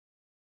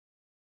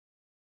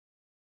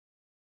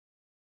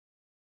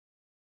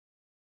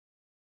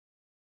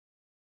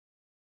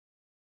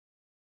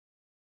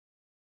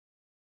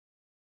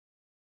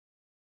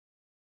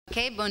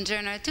Ok,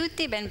 buongiorno a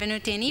tutti,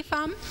 benvenuti in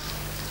IFOM.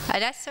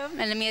 Adesso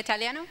il mio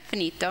italiano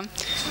finito.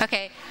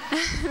 Ok.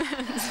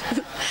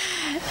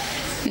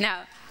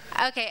 No.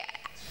 Okay.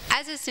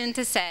 As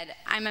Assunta said,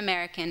 I'm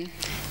American.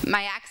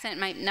 My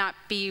accent might not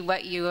be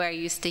what you are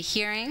used to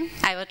hearing.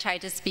 I will try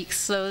to speak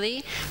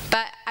slowly,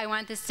 but I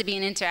want this to be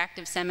an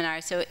interactive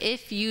seminar, so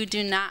if you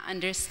do not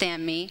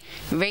understand me,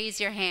 raise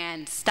your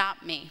hand,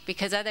 stop me,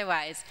 because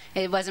otherwise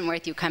it wasn't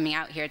worth you coming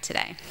out here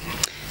today.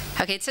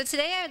 Okay, so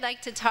today I would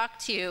like to talk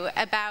to you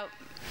about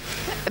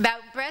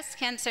breast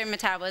cancer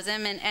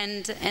metabolism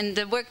and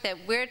the work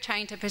that we're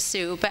trying to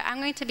pursue, but I'm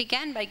going to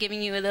begin by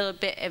giving you a little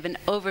bit of an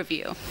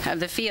overview of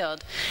the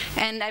field.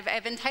 And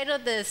I've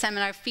entitled the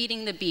seminar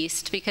Feeding the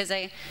Beast because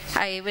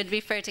I would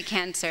refer to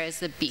cancer as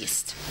the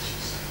beast.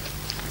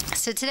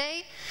 So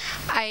today,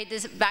 I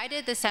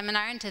divided the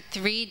seminar into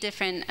 3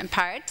 different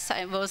parts.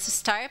 I will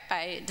start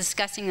by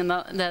discussing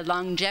the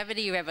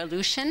longevity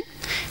revolution.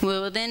 We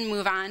will then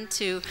move on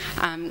to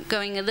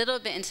going a little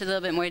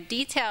bit more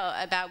detail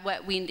about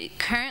what we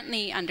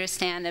currently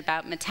understand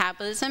about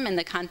metabolism in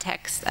the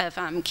context of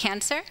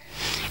cancer.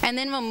 And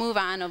then we'll move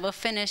on, and we'll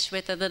finish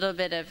with a little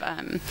bit of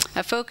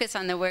a focus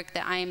on the work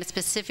that I am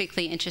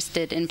specifically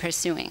interested in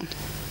pursuing.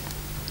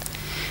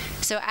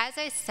 So as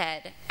I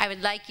said, I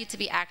would like you to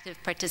be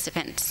active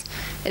participants.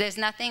 There's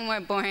nothing more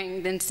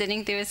boring than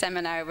sitting through a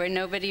seminar where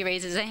nobody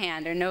raises a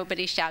hand or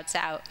nobody shouts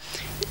out.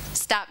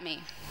 Stop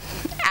me.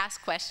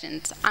 Ask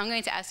questions. I'm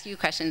going to ask you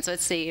questions.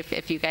 Let's see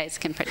if you guys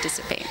can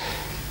participate.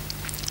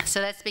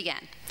 So let's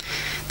begin.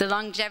 The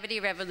longevity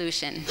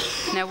revolution.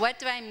 Now, what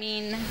do I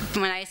mean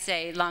when I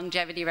say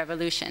longevity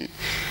revolution?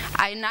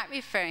 I'm not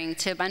referring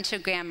to a bunch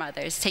of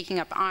grandmothers taking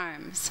up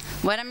arms.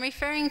 What I'm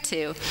referring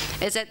to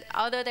is that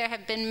although there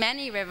have been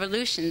many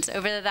revolutions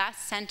over the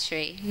last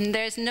century,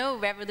 there's no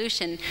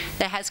revolution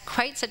that has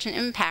quite such an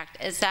impact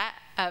as that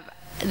of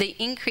the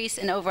increase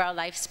in overall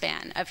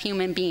lifespan of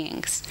human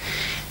beings.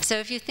 So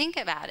if you think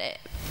about it,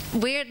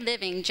 we're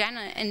living,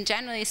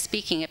 generally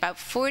speaking, about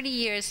 40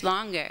 years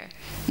longer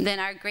than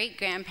our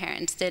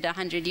great-grandparents did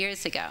 100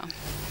 years ago.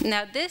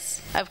 Now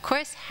this, of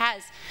course,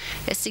 has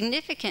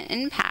significant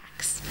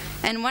impacts.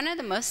 And one of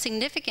the most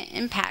significant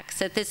impacts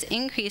that this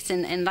increase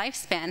in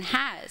lifespan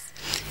has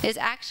is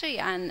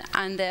actually on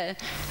the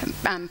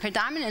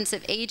predominance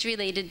of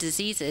age-related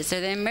diseases,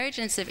 or the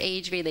emergence of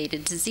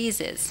age-related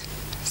diseases.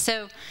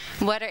 So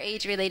what are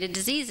age-related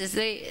diseases?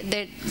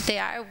 They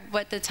are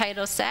what the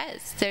title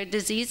says. They're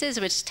diseases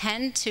which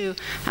tend to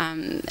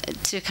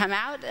come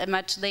out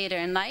much later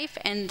in life,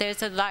 and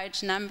there's a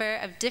large number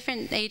of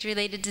different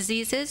age-related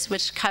diseases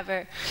which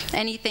cover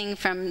anything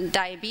from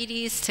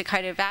diabetes to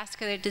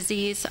cardiovascular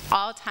disease,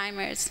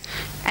 Alzheimer's,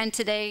 and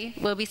today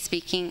we'll be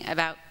speaking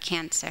about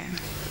cancer.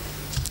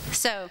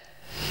 So,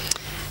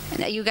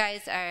 you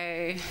guys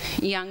are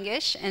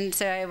youngish, and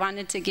so I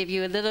wanted to give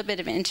you a little bit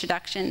of an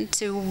introduction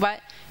to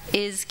what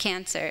is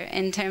cancer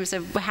in terms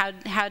of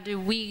how do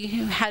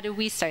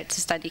we start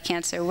to study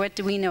cancer? What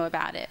do we know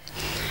about it?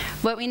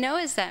 What we know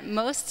is that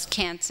most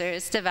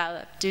cancers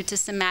develop due to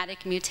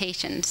somatic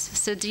mutations.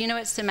 So do you know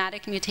what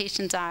somatic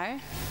mutations are?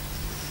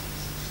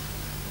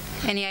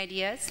 Any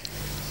ideas?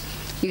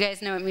 You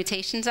guys know what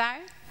mutations are?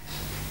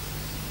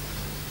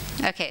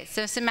 Okay,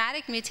 so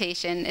somatic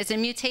mutation is a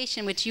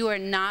mutation which you are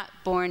not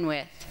born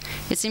with.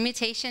 It's a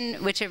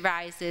mutation which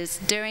arises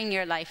during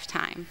your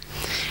lifetime.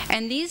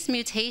 And these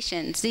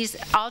mutations, these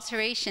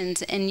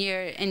alterations in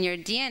your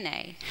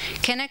DNA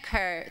can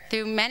occur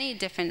through many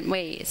different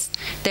ways.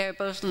 There are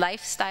both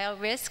lifestyle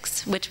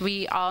risks, which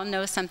we all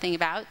know something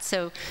about.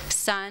 So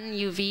sun,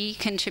 UV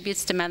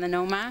contributes to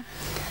melanoma.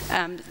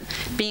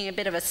 Being a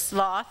bit of a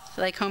sloth,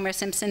 like Homer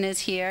Simpson is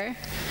here,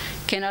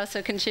 can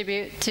also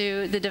contribute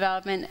to the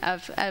development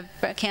of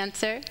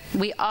cancer.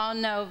 We all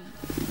know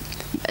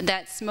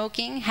that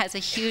smoking has a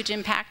huge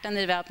impact on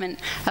the development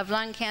of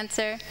lung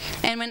cancer.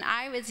 And when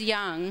I was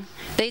young,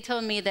 they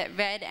told me that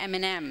red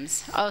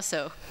M&Ms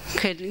also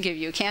could give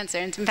you cancer.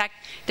 And in fact,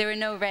 there were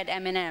no red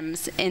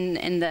M&Ms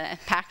in the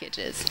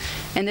packages.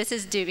 And this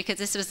is due because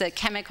this was a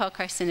chemical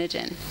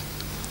carcinogen.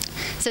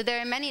 So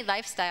there are many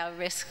lifestyle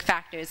risk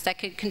factors that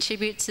could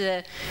contribute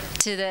to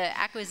the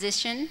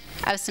acquisition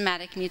of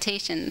somatic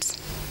mutations.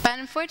 But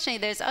unfortunately,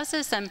 there's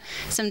also some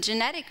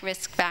genetic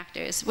risk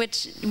factors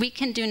which we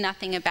can do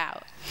nothing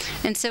about.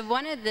 And so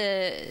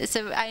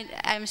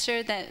I'm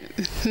sure that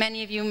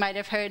many of you might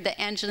have heard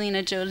that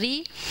Angelina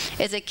Jolie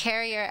is a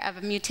carrier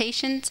of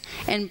mutations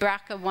in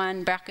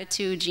BRCA1,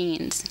 BRCA2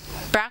 genes.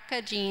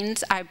 BRCA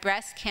genes are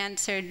breast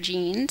cancer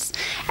genes,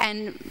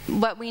 and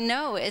what we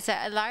know is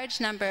that a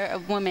large number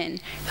of women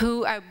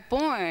who are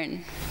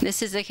born,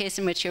 this is the case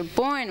in which you're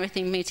born with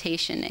a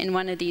mutation in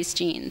one of these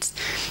genes,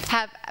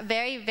 have a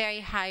very,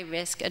 very high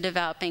risk of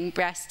developing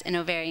breast and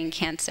ovarian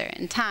cancer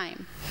in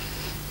time.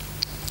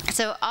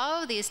 So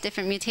all of these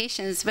different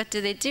mutations, what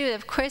do?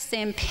 Of course,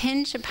 they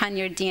impinge upon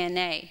your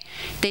DNA.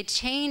 They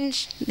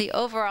change the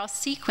overall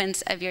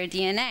sequence of your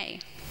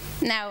DNA.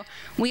 Now,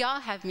 we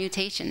all have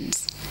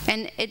mutations,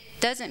 and it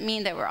doesn't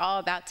mean that we're all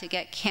about to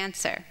get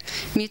cancer.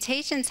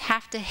 Mutations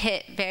have to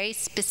hit very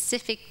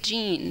specific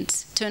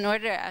genes to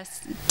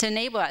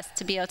enable us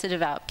to be able to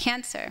develop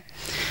cancer.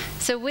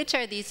 So which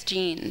are these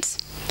genes?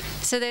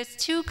 So there's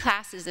two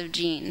classes of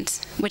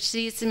genes which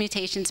these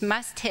mutations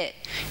must hit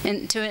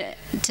to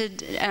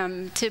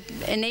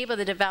enable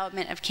the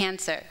development of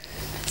cancer.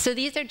 So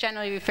these are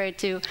generally referred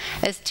to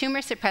as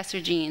tumor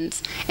suppressor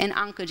genes and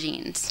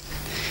oncogenes.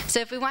 So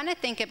if we want to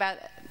think about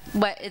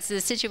what is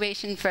the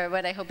situation for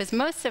what I hope is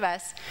most of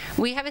us,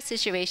 we have a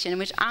situation in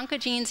which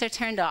oncogenes are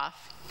turned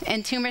off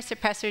and tumor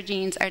suppressor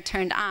genes are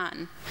turned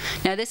on.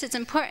 Now this is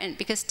important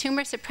because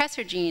tumor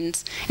suppressor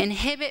genes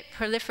inhibit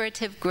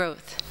proliferative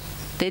growth.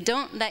 They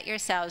don't let your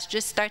cells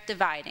just start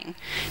dividing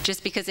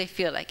just because they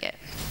feel like it.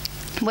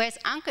 Whereas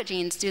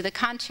oncogenes do the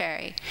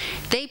contrary.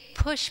 They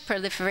push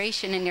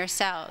proliferation in your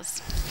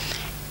cells.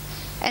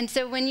 And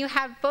so when you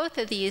have both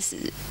of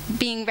these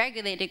being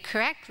regulated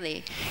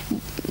correctly,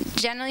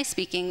 generally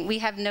speaking, we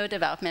have no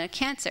development of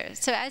cancer.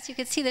 So as you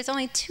can see, there's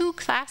only two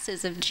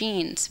classes of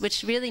genes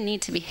which really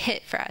need to be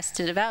hit for us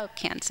to develop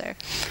cancer.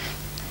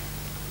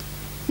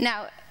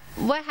 Now,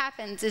 what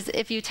happens is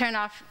if you turn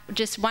off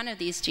just one of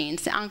these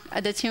genes,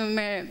 the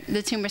tumor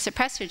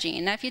suppressor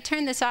gene. Now if you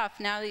turn this off,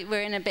 now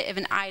we're in a bit of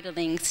an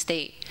idling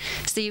state.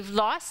 So you've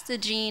lost the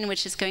gene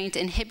which is going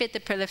to inhibit the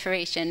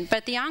proliferation,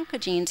 but the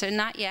oncogenes are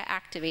not yet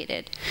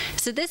activated.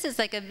 So this is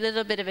like a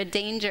little bit of a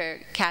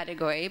danger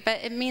category, but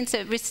it means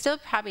that we still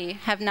probably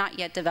have not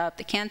yet developed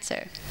the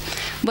cancer.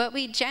 What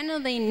we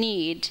generally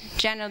need,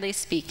 generally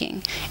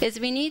speaking,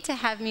 is we need to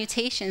have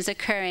mutations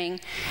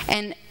occurring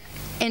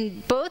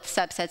in both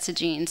subsets of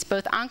genes,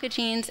 both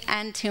oncogenes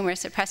and tumor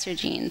suppressor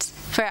genes,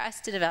 for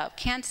us to develop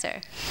cancer.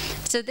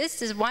 So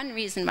this is one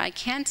reason why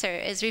cancer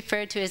is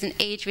referred to as an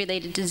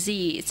age-related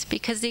disease,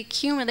 because the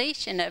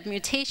accumulation of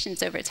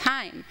mutations over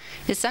time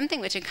is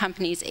something which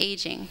accompanies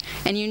aging.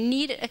 And you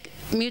need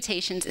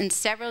mutations in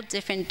several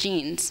different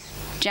genes,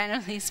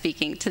 generally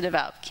speaking, to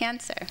develop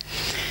cancer.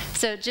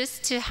 So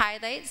just to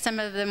highlight some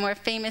of the more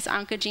famous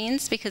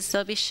oncogenes, because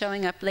they'll be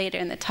showing up later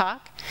in the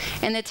talk,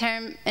 in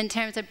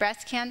terms of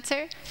breast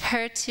cancer,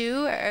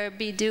 HER2 or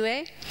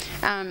B2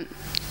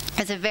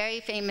 is a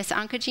very famous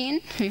oncogene,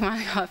 if you want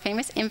to call it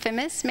famous,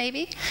 infamous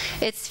maybe.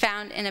 It's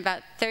found in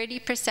about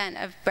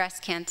 30% of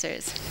breast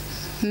cancers.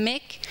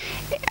 MYC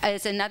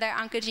is another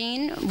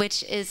oncogene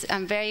which is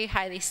very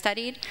highly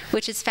studied,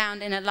 which is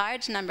found in a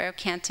large number of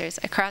cancers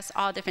across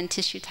all different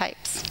tissue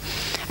types,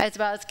 as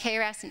well as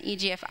KRAS and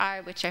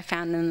EGFR, which are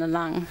found in the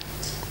lung.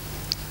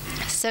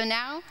 So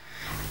now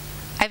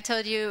I've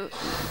told you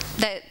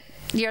that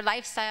your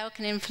lifestyle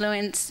can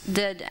influence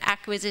the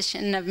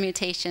acquisition of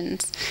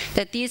mutations,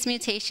 that these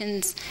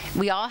mutations,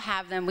 we all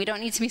have them, we don't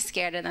need to be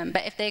scared of them,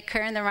 but if they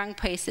occur in the wrong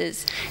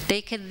places,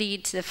 they could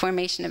lead to the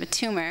formation of a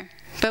tumor.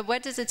 But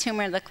what does a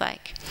tumor look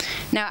like?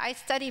 Now, I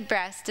study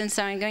breast, and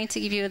so I'm going to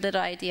give you a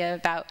little idea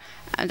about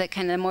the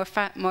kind of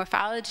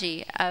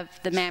morphology of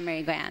the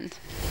mammary gland.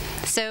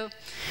 So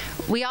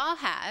we all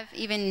have,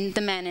 even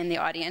the men in the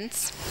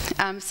audience,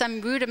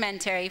 some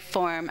rudimentary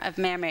form of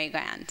mammary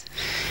gland.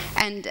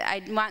 And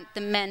I want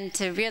the men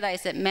to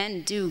realize that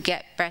men do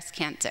get breast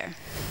cancer.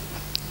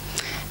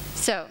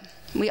 So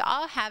we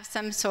all have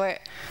some sort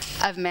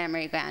of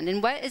mammary gland.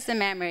 And what is the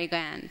mammary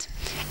gland?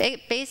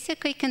 It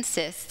basically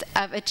consists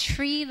of a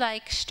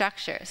tree-like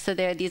structure. So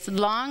there are these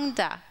long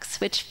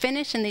ducts which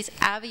finish in these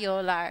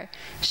alveolar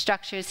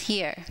structures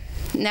here.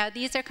 Now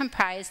these are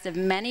comprised of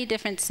many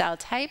different cell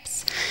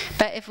types,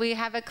 but if we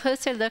have a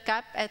closer look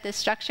up at the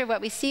structure,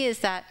 what we see is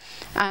that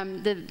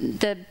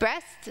the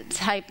breast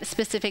type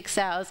specific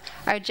cells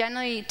are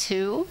generally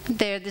two.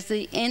 There's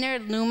the inner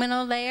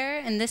luminal layer,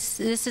 and this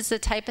is the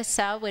type of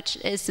cell which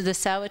is the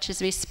cell which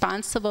is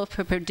responsible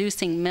for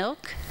producing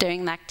milk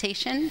during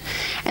lactation.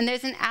 And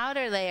there's an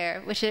outer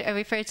layer which are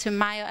referred to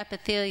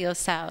myoepithelial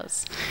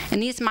cells.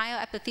 And these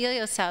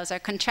myoepithelial cells are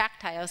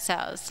contractile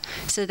cells,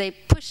 so they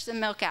push the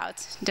milk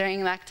out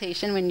during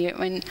lactation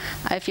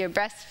if you're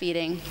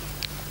breastfeeding.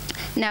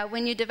 Now,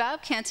 when you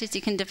develop cancers,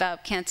 you can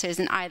develop cancers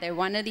in either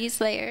one of these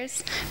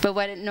layers, but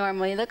what it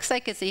normally looks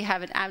like is that you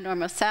have an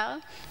abnormal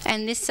cell,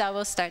 and this cell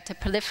will start to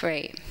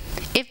proliferate.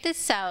 If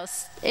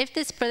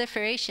this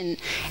proliferation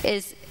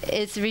is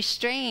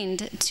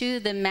restrained to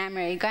the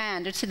mammary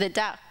gland or to the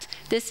duct,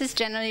 this is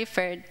generally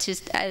referred to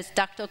as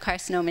ductal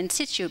carcinoma in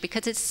situ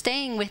because it's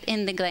staying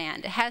within the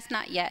gland. It has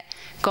not yet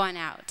gone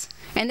out.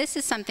 And this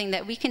is something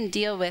that we can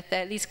deal with,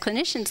 that at least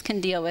clinicians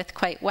can deal with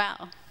quite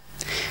well.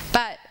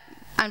 But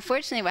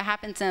unfortunately, what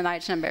happens in a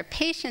large number of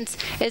patients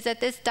is that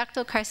this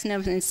ductal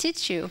carcinoma in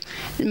situ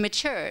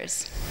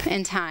matures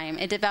in time.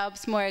 It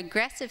develops more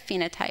aggressive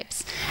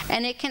phenotypes,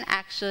 and it can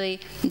actually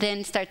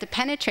then start to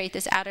penetrate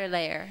this outer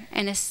layer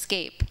and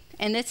escape.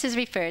 And this is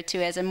referred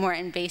to as a more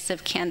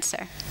invasive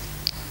cancer.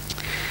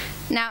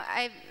 Now,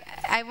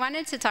 I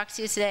wanted to talk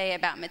to you today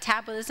about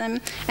metabolism,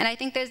 and I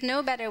think there's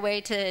no better way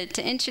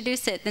to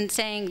introduce it than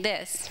saying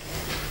this: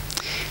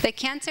 that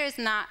cancer is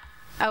not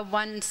a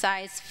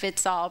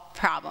one-size-fits-all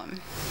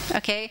problem.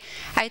 Okay?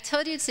 I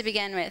told you to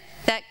begin with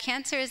that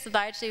cancer is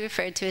largely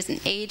referred to as an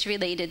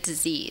age-related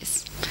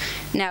disease.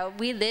 Now,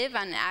 we live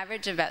on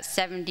average about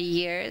 70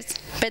 years,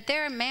 but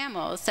there are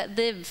mammals that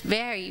live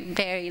very,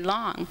 very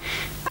long.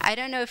 I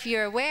don't know if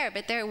you're aware,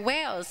 but there are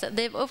whales that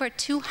live over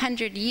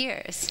 200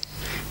 years.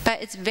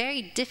 But it's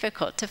very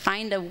difficult to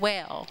find a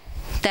whale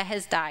that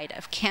has died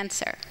of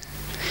cancer.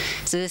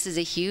 So this is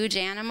a huge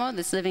animal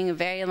that's living a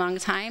very long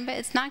time, but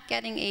it's not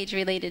getting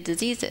age-related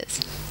diseases.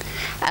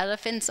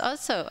 Elephants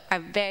also are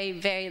very,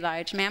 very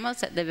large mammals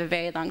that live a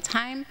very long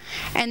time,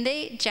 and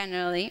they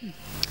generally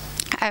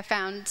are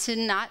found to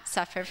not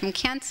suffer from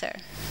cancer.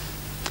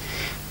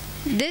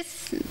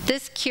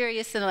 This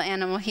curious little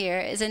animal here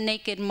is a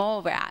naked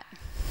mole rat.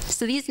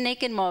 So these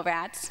naked mole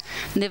rats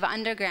live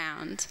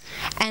underground,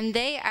 and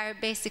they are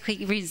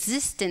basically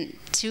resistant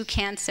to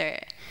cancer,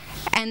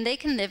 and they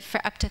can live for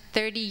up to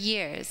 30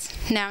 years.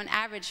 Now, an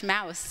average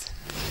mouse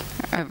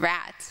or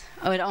rat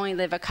would only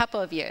live a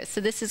couple of years, so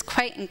this is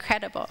quite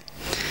incredible.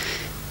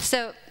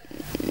 So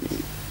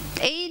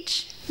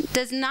age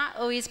does not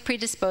always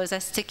predispose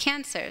us to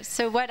cancer,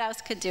 so what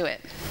else could do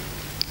it?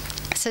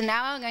 So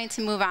now I'm going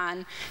to move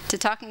on to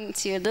talking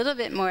to you a little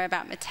bit more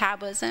about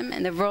metabolism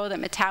and the role that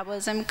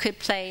metabolism could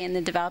play in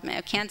the development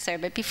of cancer.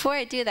 But before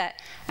I do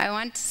that, I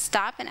want to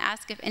stop and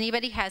ask if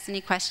anybody has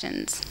any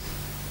questions.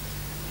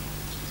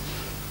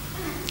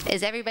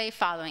 Is everybody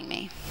following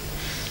me?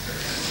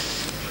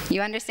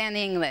 You understand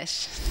the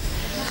English?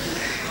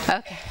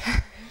 Okay.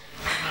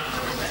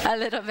 A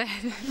little bit.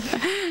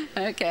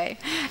 Okay.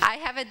 I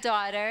have a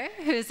daughter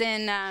who's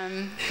in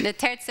the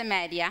terza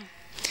media.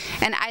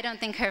 And I don't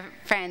think her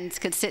friends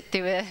could sit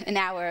through an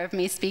hour of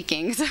me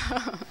speaking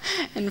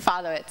and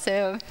follow it.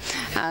 So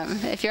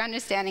if you're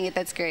understanding it,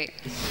 that's great.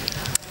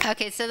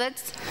 Okay, so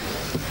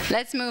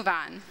let's move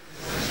on.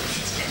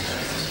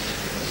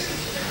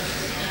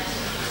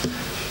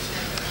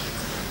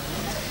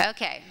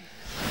 Okay.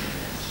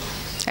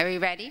 Are we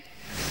ready?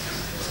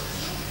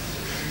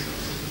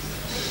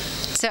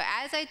 So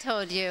as I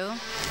told you,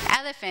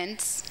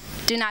 elephants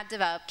do not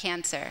develop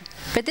cancer.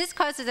 But this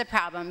causes a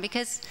problem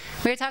because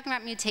we're talking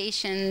about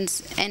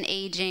mutations and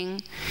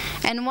aging.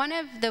 And one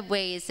of the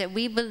ways that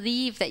we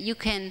believe that you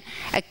can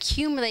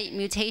accumulate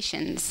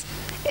mutations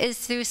is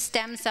through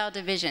stem cell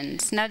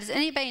divisions. Now, does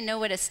anybody know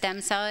what a stem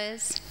cell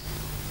is?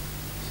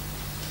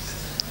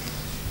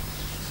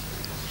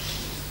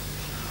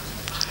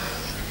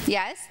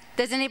 Yes?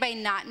 Does anybody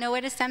not know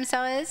what a stem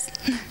cell is?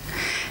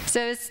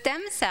 So a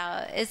stem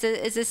cell is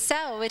a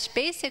cell which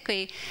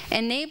basically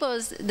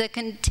enables the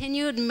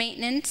continued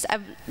maintenance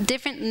of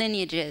different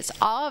lineages.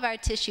 All of our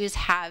tissues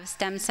have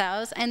stem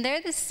cells, and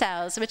they're the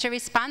cells which are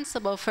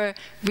responsible for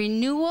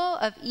renewal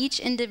of each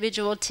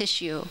individual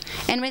tissue.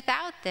 And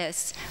without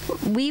this,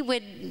 we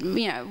would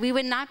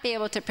not be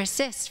able to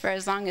persist for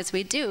as long as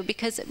we do,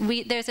 because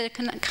there's a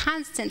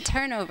constant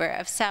turnover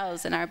of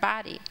cells in our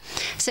body.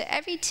 So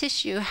every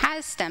tissue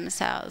has stem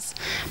cells,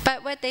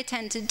 but what they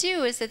tend to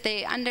do is that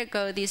they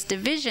undergo these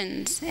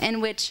divisions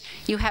in which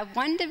you have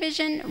one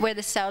division where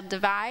the cell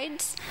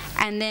divides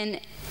and then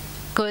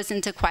goes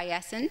into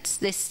quiescence.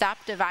 They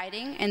stop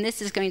dividing, and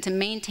this is going to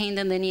maintain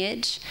the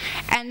lineage.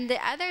 And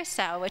the other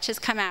cell, which has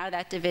come out of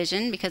that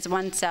division, because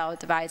one cell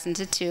divides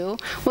into two,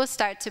 will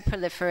start to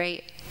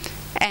proliferate.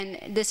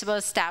 And this will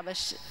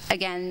establish,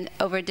 again,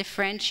 over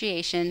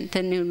differentiation,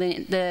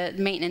 the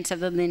maintenance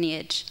of the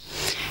lineage.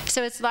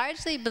 So it's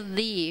largely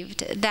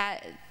believed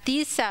that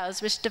these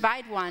cells, which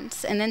divide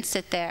once and then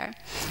sit there,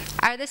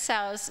 are the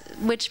cells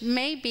which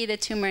may be the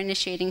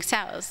tumor-initiating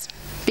cells,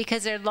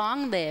 because they're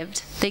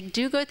long-lived, they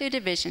do go through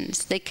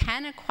divisions, they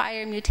can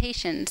acquire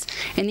mutations,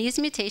 and these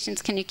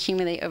mutations can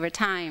accumulate over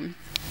time.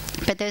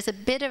 But there's a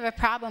bit of a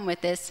problem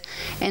with this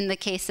in the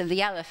case of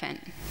the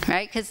elephant,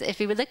 right? Because if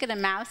you would look at a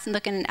mouse and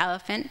look at an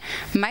elephant,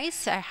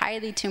 mice are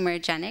highly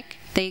tumorigenic.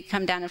 They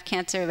come down with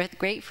cancer with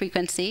great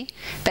frequency,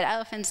 but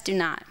elephants do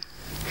not.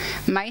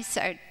 Mice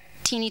are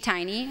teeny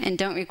tiny and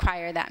don't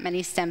require that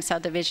many stem cell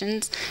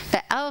divisions.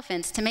 But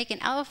elephants, to make an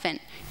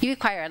elephant, you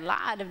require a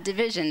lot of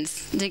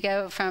divisions to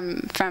go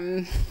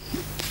from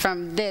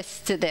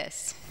this to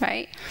this,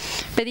 right?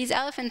 But these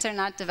elephants are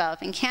not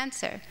developing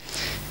cancer.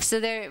 So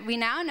we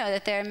now know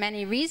that there are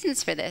many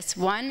reasons for this.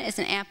 One is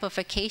an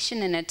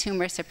amplification in a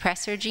tumor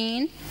suppressor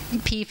gene,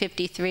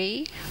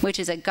 P53, which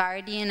is a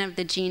guardian of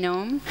the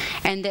genome.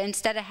 And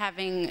instead of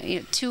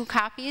having 2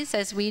 copies,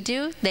 as we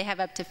do, they have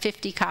up to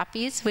 50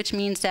 copies, which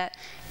means that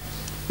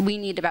we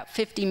need about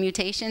 50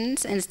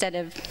 mutations instead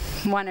of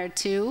 1 or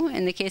 2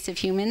 in the case of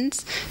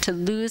humans to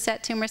lose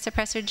that tumor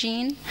suppressor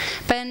gene.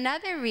 But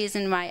another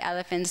reason why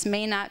elephants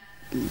may not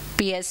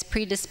be as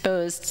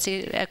predisposed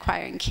to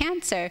acquiring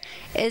cancer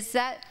is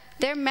that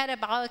their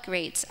metabolic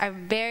rates are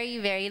very,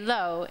 very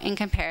low in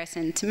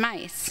comparison to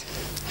mice.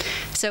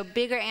 So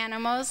bigger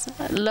animals,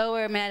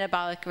 lower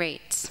metabolic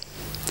rates.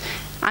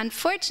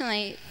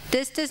 Unfortunately,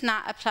 this does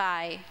not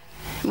apply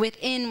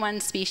within one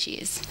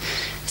species.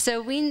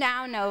 So we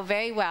now know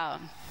very well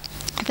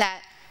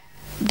that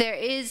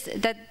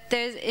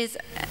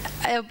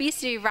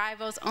obesity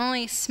rivals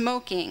only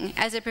smoking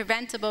as a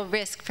preventable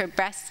risk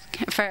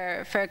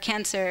for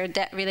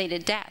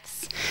cancer-related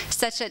deaths,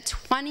 such that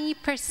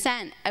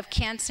 20% of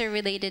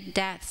cancer-related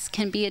deaths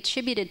can be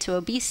attributed to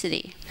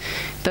obesity.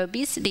 But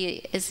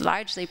obesity is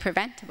largely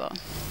preventable.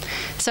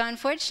 So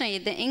unfortunately,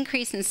 the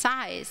increase in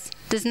size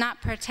does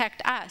not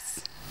protect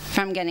us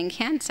from getting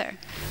cancer.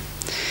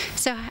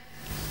 So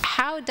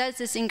how does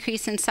this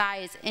increase in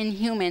size in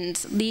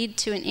humans lead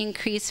to an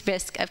increased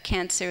risk of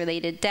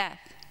cancer-related death?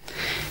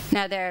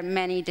 Now, there are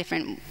many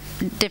different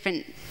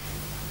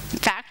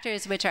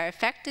factors which are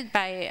affected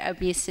by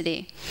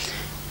obesity,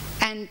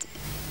 and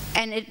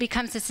it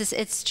becomes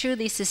it's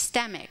truly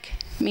systemic,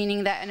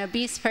 meaning that an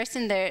obese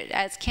person,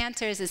 as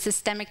cancer is a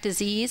systemic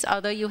disease,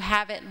 although you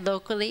have it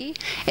locally,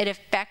 it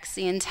affects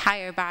the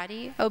entire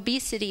body.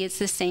 Obesity is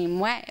the same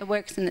way; it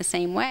works in the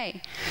same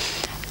way.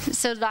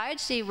 So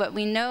largely what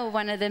we know,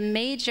 one of the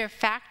major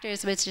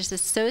factors which is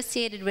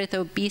associated with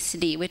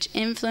obesity, which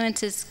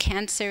influences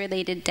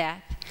cancer-related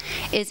death,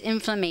 is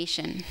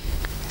inflammation.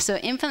 So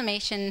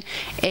inflammation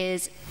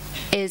is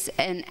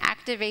an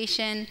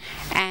activation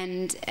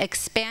and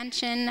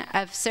expansion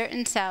of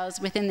certain cells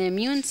within the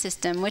immune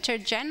system, which are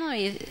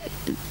generally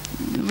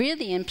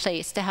really in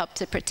place to help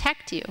to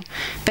protect you.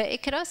 But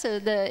it could also,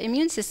 the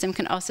immune system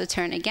can also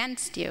turn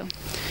against you.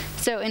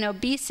 So in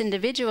obese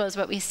individuals,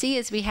 what we see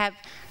is we have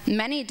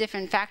many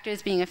different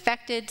factors being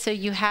affected. So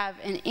you have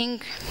an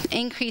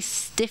increased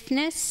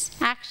stiffness,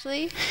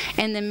 actually,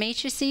 in the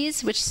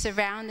matrices which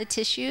surround the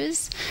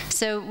tissues.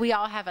 So we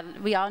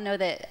all know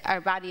that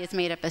our body is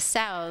made up of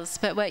cells,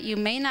 but what you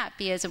may not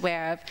be as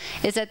aware of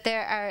is that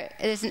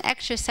there's an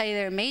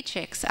extracellular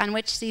matrix on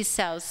which these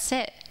cells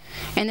sit.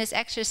 And this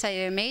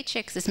extracellular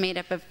matrix is made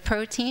up of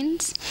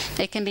proteins.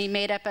 It can be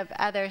made up of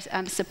other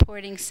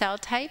supporting cell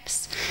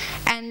types.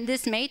 And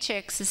this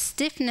matrix, the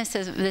stiffness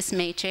of this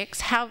matrix,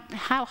 how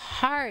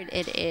hard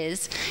it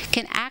is,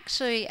 can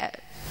actually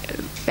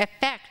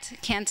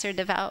affect cancer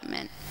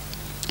development.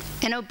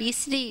 And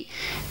obesity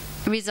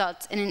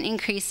results in an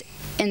increase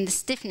in the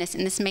stiffness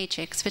in this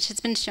matrix, which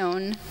has been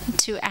shown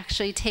to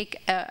actually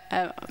take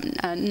a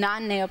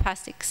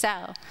non-neoplastic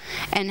cell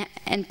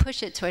and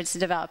push it towards the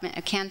development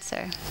of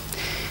cancer.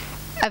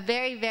 A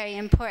very, very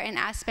important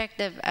aspect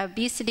of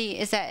obesity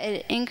is that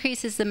it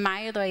increases the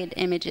myeloid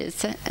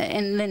images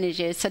in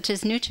lineages, such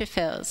as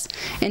neutrophils.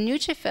 And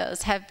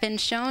neutrophils have been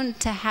shown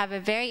to have a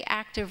very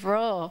active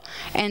role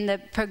in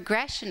the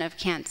progression of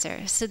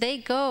cancer. So they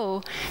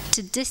go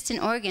to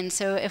distant organs.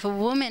 So if a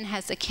woman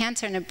has a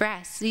cancer in a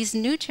breast, these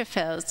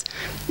neutrophils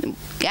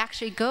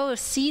actually go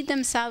seed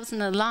themselves in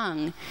the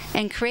lung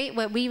and create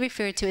what we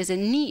refer to as a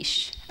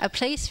niche, a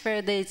place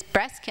for these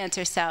breast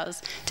cancer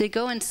cells to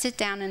go and sit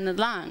down in the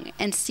lung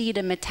and seed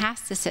a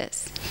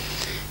metastasis.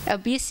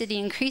 Obesity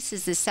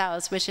increases the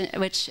cells which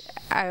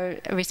are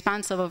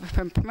responsible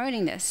for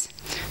promoting this.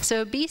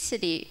 So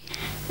obesity,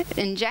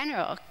 in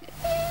general,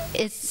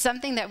 is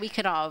something that we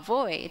could all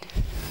avoid,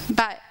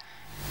 but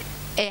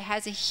it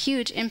has a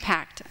huge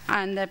impact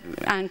on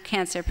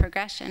cancer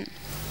progression.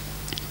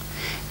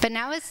 But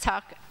now let's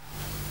talk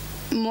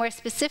more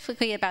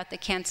specifically about the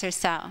cancer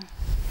cell.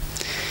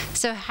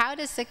 So how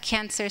does the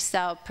cancer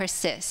cell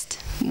persist?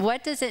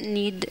 What does it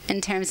need in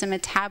terms of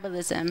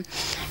metabolism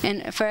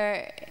and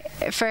for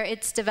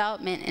its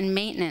development and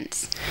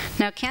maintenance?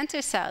 Now,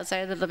 cancer cells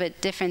are a little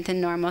bit different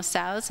than normal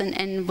cells,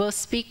 and we'll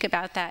speak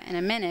about that in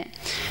a minute.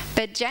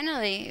 But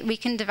generally, we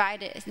can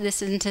divide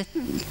this into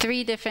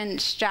 3 different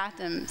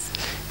stratums.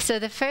 So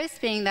the first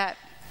being that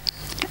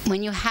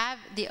when you have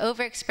the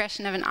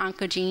overexpression of an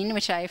oncogene,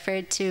 which I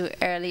referred to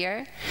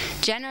earlier,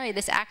 generally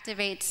this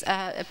activates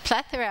a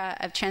plethora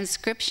of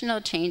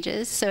transcriptional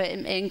changes. So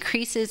it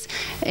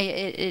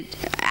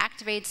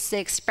activates the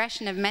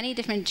expression of many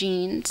different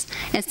genes,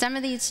 and some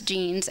of these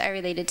genes are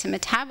related to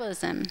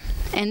metabolism.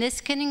 And this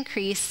can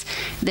increase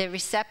the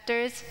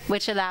receptors,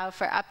 which allow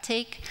for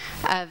uptake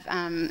of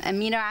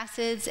amino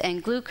acids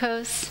and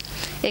glucose.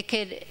 It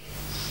could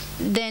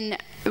then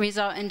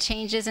result in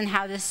changes in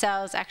how the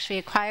cells actually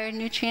acquire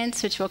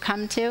nutrients, which we'll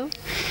come to.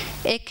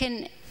 It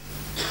can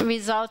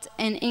result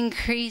in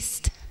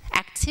increased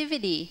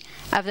activity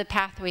of the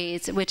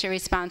pathways which are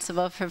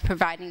responsible for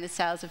providing the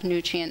cells with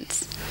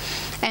nutrients.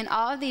 And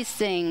all of these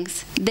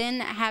things then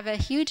have a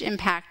huge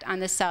impact on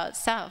the cell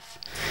itself,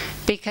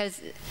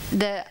 because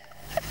the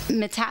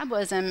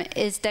metabolism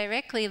is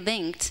directly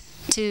linked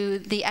to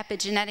the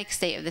epigenetic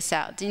state of the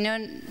cell. Do you know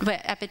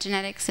what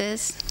epigenetics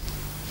is?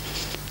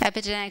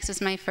 Epigenetics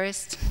was my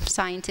first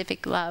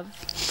scientific love.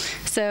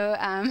 So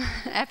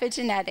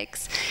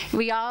epigenetics,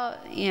 we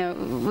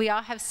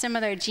all have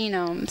similar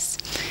genomes.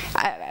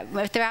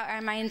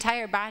 Throughout my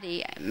entire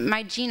body,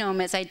 my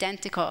genome is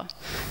identical,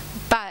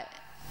 but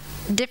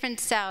different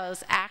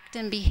cells act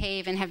and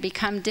behave and have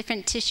become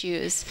different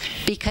tissues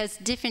because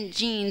different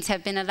genes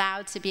have been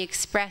allowed to be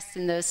expressed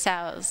in those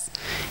cells.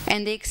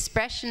 And the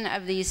expression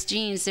of these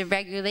genes, the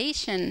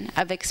regulation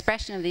of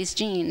expression of these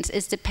genes,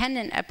 is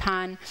dependent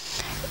upon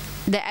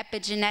the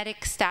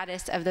epigenetic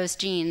status of those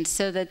genes,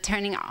 so the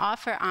turning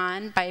off or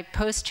on by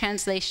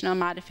post-translational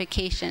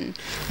modification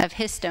of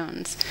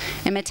histones.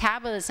 And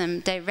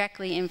metabolism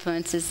directly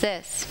influences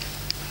this.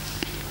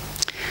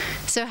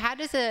 So how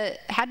does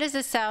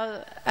a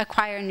cell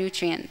acquire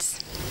nutrients?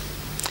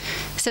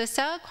 So a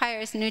cell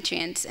acquires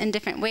nutrients in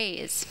different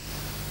ways.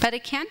 But a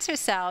cancer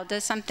cell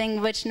does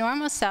something which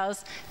normal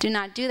cells do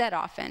not do that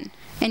often.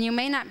 And you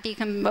may not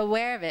become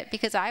aware of it,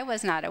 because I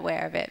was not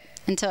aware of it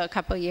until a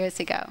couple years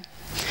ago.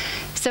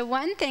 So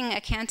one thing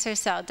a cancer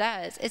cell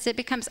does is it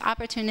becomes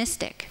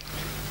opportunistic.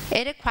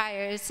 It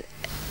acquires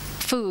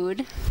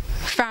food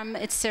from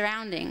its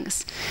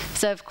surroundings.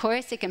 So of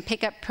course it can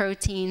pick up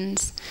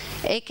proteins,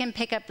 it can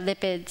pick up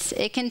lipids,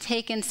 it can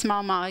take in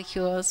small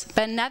molecules.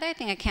 But another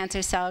thing a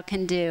cancer cell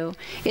can do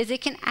is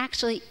it can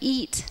actually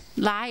eat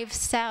live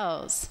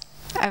cells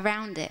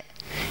around it.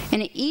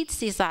 And it eats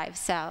these live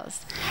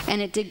cells,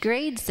 and it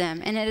degrades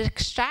them, and it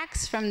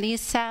extracts from these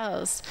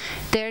cells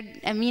their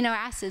amino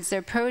acids,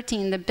 their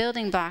protein, the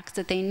building blocks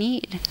that they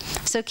need.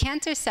 So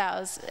cancer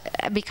cells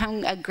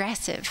become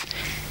aggressive.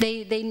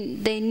 They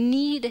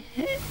need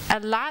a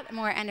lot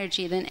more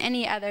energy than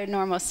any other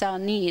normal cell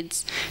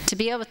needs to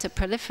be able to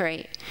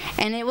proliferate,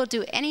 and it will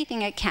do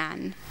anything it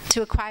can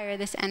to acquire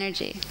this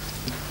energy.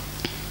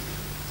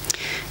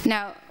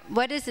 Now,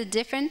 what is the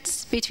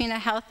difference between a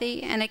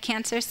healthy and a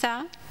cancer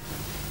cell?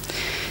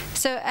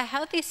 So a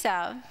healthy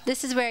cell,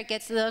 this is where it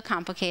gets a little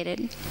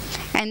complicated.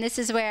 And this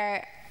is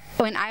where,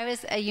 when I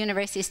was a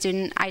university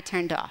student, I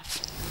turned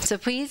off. So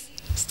please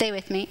stay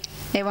with me.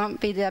 It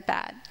won't be that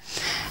bad.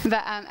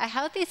 But a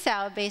healthy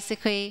cell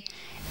basically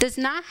does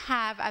not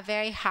have a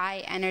very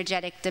high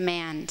energetic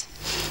demand.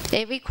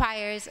 It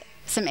requires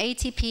some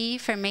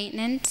ATP for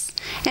maintenance,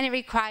 and it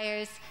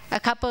requires a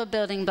couple of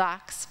building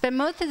blocks. But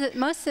most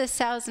of the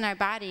cells in our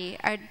body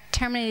are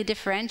terminally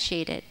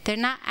differentiated. They're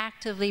not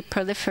actively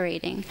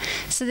proliferating.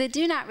 So they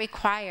do not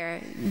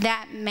require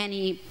that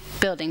many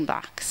building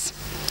blocks.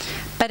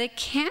 But a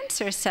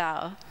cancer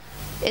cell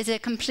is a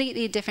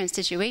completely different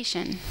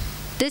situation.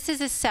 This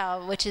is a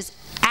cell which is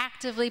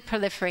actively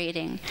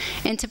proliferating.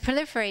 And to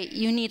proliferate,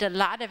 you need a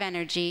lot of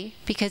energy,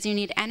 because you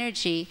need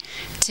energy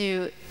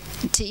to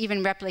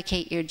even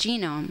replicate your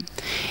genome.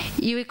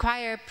 You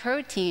require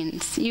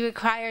proteins. You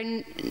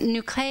require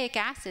nucleic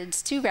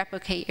acids to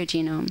replicate your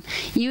genome.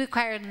 You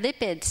require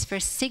lipids for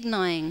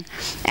signaling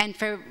and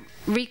for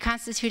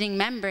reconstituting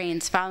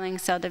membranes following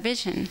cell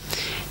division.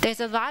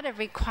 There's a lot of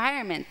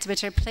requirements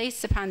which are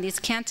placed upon these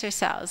cancer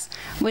cells,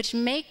 which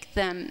make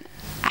them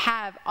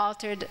have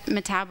altered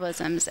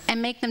metabolisms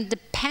and make them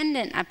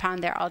dependent upon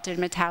their altered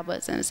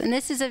metabolisms. And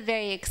this is a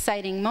very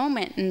exciting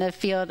moment in the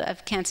field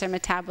of cancer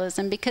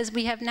metabolism, because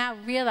we have now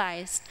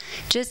realized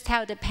just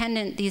how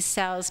dependent these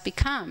cells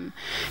become.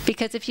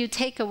 Because if you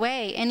take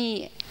away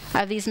any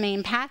of these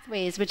main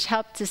pathways which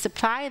help to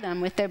supply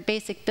them with their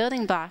basic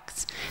building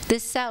blocks,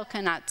 this cell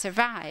cannot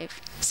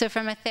survive. So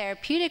from a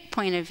therapeutic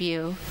point of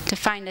view, to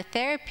find a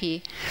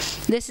therapy,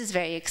 this is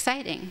very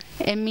exciting.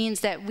 It means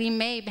that we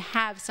may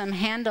have some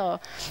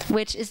handle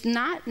which is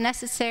not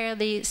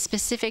necessarily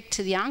specific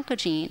to the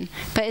oncogene,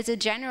 but is a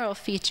general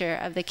feature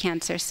of the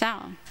cancer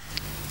cell.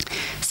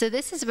 So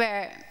this is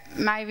where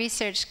my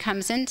research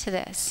comes into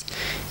this.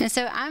 And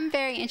so I'm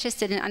very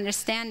interested in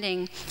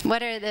understanding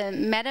what are the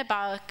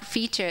metabolic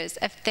features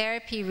of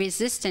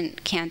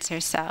therapy-resistant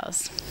cancer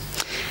cells.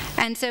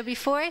 And so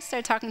before I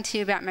start talking to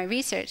you about my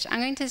research,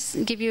 I'm going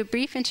to give you a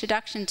brief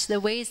introduction to the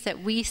ways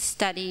that we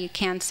study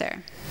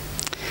cancer.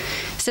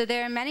 So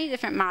there are many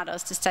different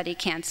models to study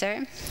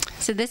cancer.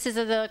 So this is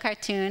a little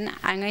cartoon.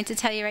 I'm going to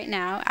tell you right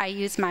now, I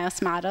use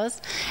mouse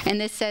models. And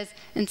this says,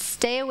 and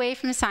stay away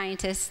from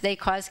scientists, they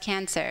cause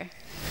cancer.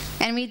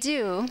 And we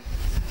do,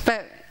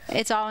 but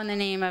it's all in the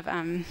name of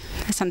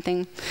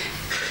something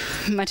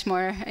much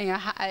more,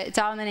 it's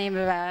all in the name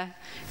of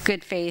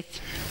good faith.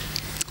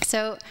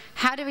 So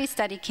how do we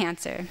study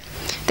cancer?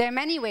 There are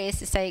many ways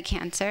to study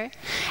cancer,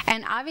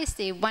 and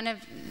obviously one of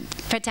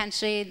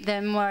potentially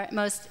the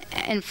most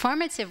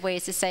informative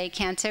ways to study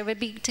cancer would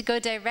be to go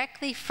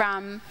directly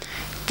from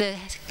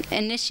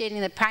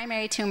initiating the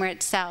primary tumor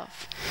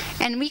itself.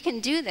 And we can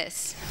do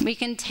this. We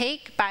can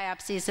take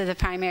biopsies of the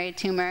primary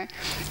tumor,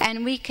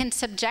 and we can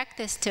subject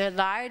this to a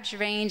large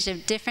range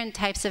of different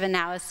types of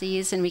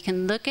analyses, and we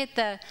can look at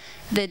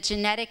the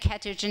genetic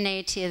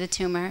heterogeneity of the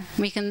tumor.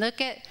 We can look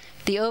at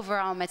the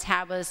overall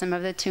metabolism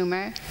of the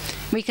tumor.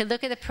 We could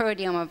look at the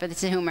proteome of the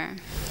tumor.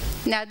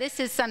 Now, this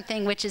is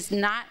something which is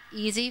not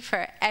easy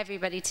for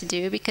everybody to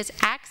do, because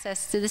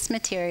access to this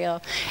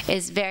material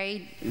is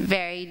very,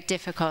 very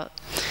difficult.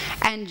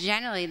 And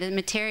generally, the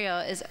material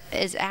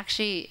is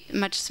actually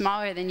much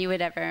smaller than you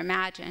would ever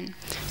imagine.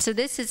 So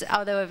this is,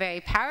 although a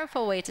very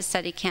powerful way to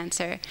study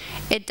cancer,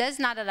 it does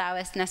not allow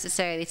us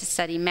necessarily to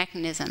study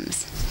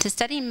mechanisms. To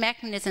study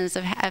mechanisms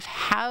of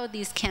how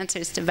these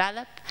cancers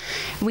develop,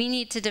 we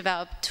need to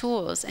develop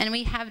tools, and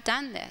we have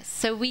done this.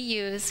 So we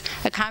use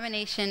a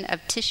combination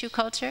of tissue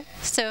culture.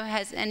 So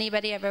has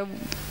anybody ever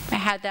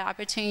had the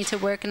opportunity to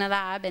work in a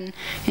lab and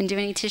do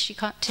any tissue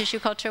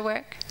culture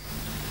work?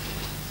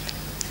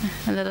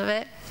 a little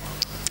bit?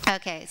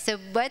 Okay, so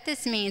what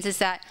this means is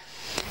that,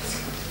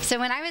 so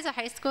when I was a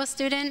high school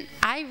student,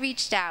 I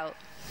reached out.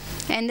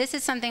 And this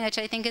is something which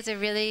I think is a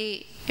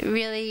really,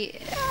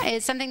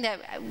 is something that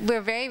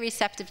we're very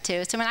receptive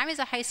to. So when I was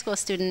a high school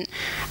student,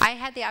 I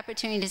had the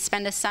opportunity to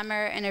spend a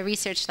summer in a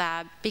research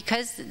lab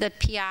because the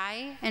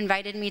PI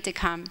invited me to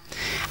come.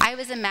 I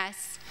was a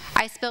mess.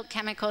 I spilled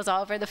chemicals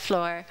all over the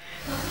floor.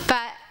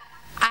 But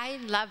I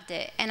loved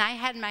it, and I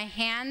had my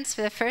hands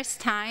for the first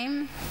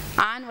time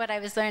on what I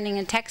was learning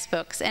in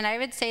textbooks. And I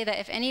would say that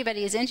if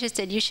anybody is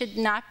interested, you should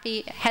not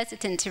be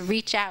hesitant to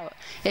reach out.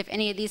 If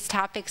any of these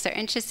topics are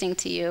interesting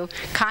to you,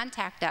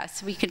 contact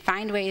us. We could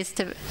find ways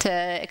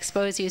to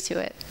expose you to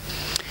it.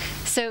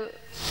 So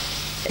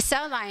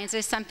cell lines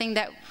are something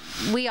that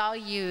we all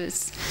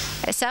use.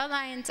 Cell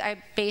lines are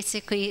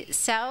basically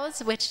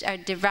cells which are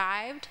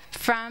derived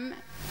from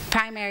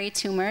primary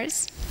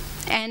tumors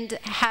and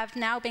have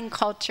now been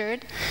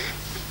cultured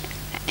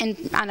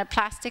on a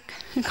plastic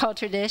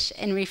culture dish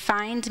in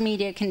refined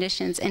media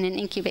conditions in an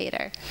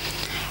incubator.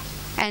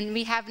 And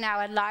we have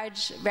now a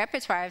large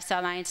repertoire of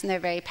cell lines, and they're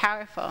very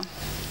powerful.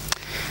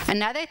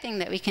 Another thing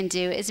that we can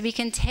do is we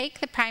can take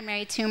the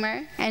primary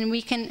tumor and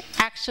we can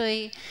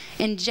actually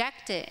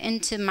inject it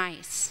into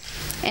mice.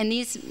 And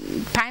these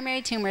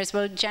primary tumors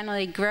will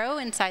generally grow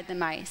inside the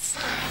mice,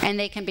 and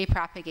they can be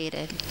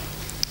propagated.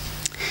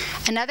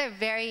 Another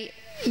very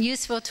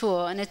useful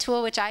tool, and a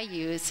tool which I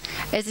use,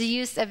 is the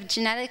use of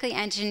genetically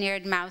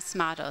engineered mouse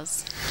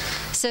models.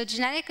 So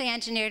genetically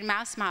engineered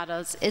mouse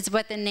models is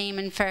what the name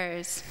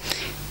infers.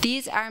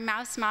 These are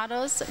mouse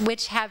models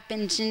which have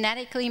been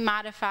genetically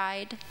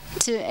modified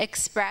to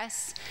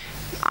express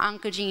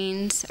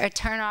oncogenes or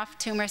turn off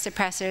tumor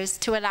suppressors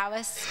to allow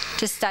us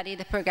to study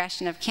the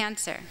progression of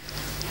cancer.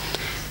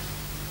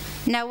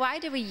 Now, why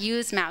do we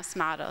use mouse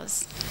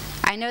models?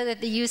 I know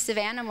that the use of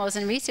animals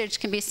in research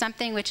can be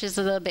something which is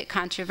a little bit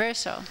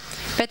controversial,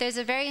 but there's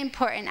a very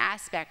important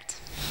aspect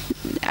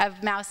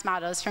of mouse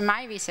models from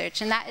my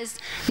research, and that is,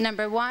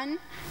 number one,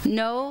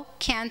 no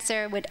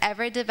cancer would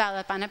ever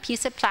develop on a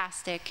piece of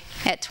plastic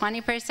at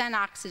 20%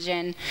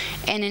 oxygen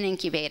in an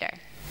incubator.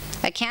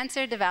 A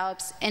cancer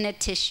develops in a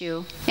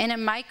tissue, in a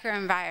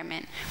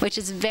microenvironment, which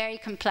is very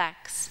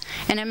complex.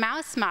 And a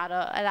mouse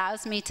model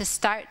allows me to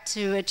start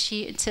to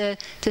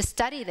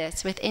study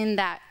this within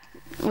that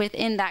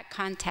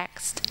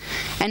context.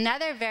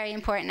 Another very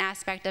important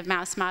aspect of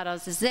mouse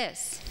models is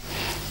this.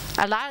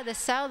 A lot of the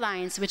cell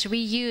lines which we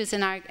use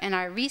in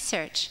our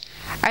research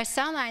are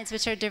cell lines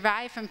which are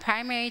derived from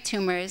primary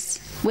tumors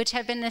which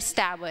have been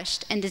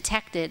established and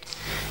detected.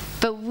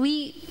 But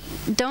we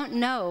don't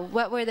know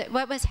what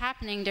was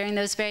happening during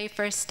those very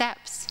first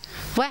steps.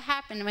 What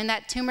happened when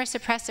that tumor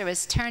suppressor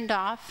was turned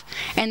off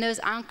and those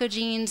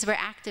oncogenes were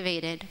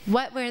activated?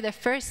 What were the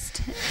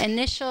first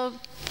initial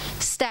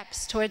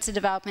steps towards the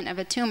development of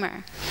a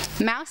tumor?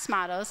 Mouse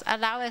models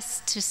allow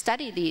us to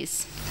study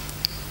these.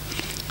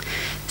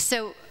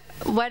 So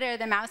what are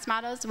the mouse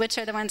models? Which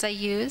are the ones I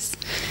use?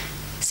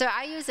 So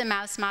I use a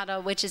mouse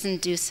model which is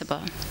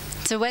inducible.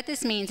 So what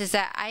this means is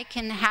that I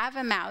can have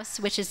a mouse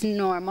which is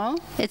normal.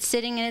 It's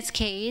sitting in its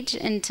cage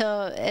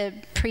until a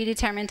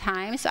predetermined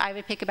time. So I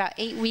would pick about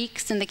 8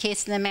 weeks in the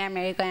case of the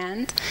mammary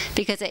gland,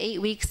 because at 8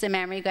 weeks the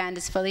mammary gland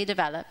is fully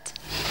developed.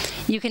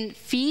 You can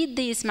feed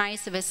these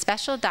mice of a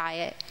special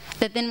diet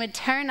that then would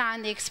turn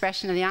on the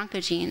expression of the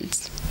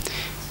oncogenes.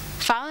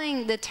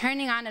 Following the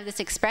turning on of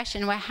this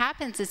expression, what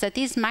happens is that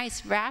these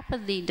mice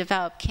rapidly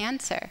develop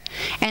cancer.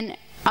 And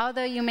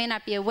although you may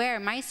not be aware,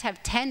 mice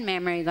have 10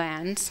 mammary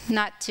glands,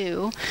 not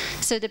 2.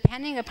 So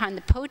depending upon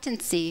the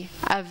potency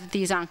of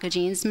these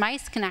oncogenes,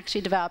 mice can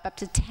actually develop up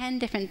to 10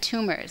 different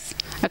tumors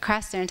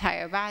across their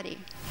entire body.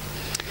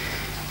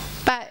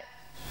 But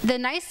the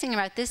nice thing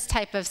about this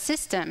type of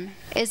system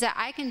is that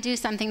I can do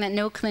something that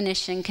no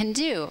clinician can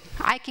do.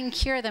 I can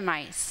cure the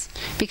mice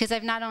because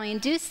I've not only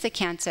induced the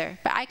cancer,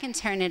 but I can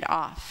turn it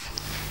off.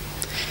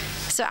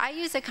 So I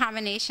use a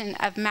combination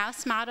of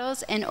mouse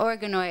models and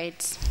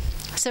organoids.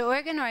 So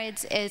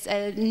organoids is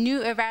a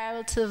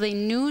relatively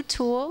new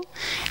tool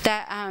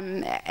that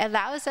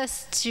allows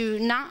us to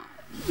not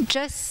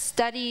just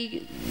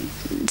study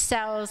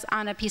cells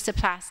on a piece of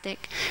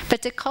plastic,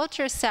 but to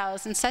culture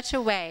cells in such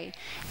a way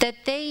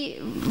that they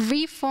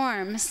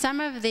reform some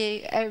of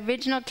the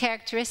original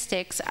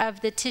characteristics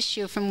of the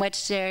tissue from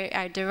which they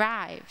are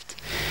derived.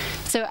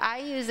 So I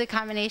use a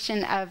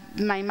combination of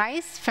my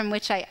mice from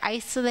which I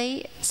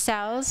isolate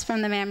cells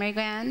from the mammary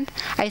gland.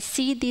 I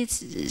seed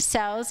these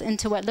cells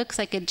into what looks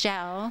like a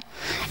gel.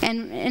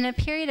 And in a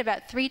period of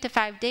about 3 to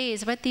 5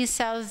 days, what these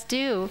cells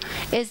do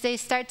is they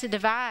start to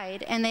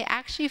divide and they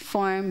actually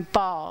form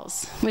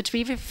balls, which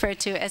we refer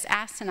to as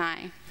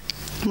acini.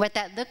 What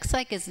that looks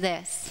like is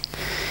this.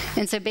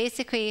 And so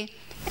basically,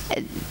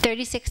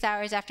 36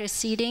 hours after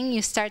seeding,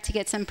 you start to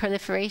get some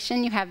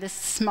proliferation. You have this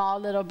small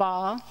little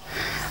ball.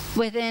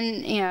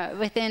 Within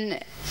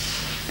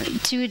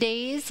 2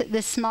 days,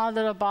 this small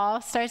little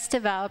ball starts to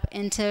develop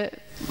into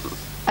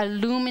a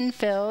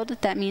lumen-filled,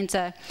 that means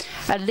a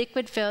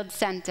liquid-filled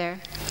center,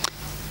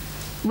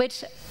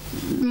 which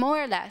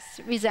more or less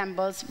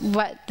resembles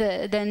what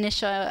the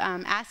initial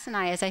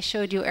acini, as I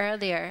showed you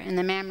earlier, in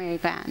the mammary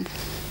gland.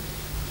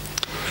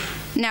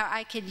 Now,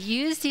 I could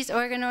use these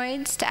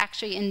organoids to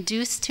actually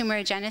induce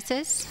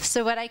tumorigenesis.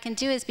 So what I can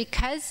do is,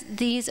 because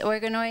these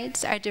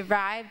organoids are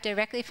derived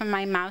directly from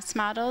my mouse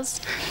models,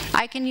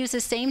 I can use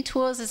the same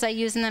tools as I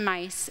use in the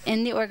mice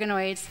in the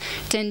organoids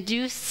to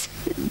induce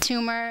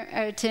tumor,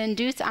 or to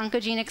induce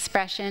oncogene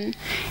expression.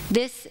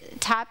 This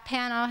top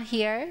panel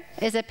here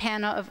is a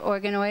panel of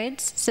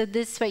organoids. So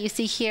this, what you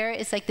see here,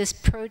 is like this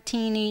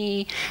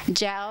proteiny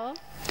gel.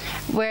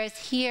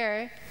 Whereas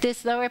here,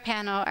 this lower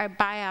panel are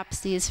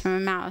biopsies from a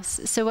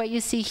mouse. So what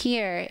you see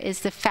here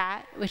is the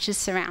fat which is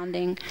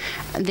surrounding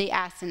the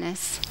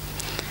acinus.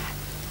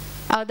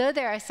 Although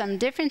there are some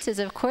differences,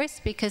 of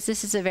course, because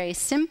this is a very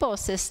simple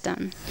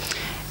system,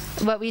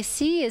 what we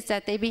see is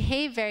that they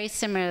behave very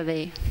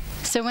similarly.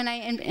 So when I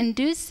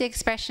induce the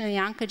expression of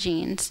the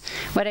oncogenes,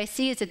 what I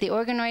see is that the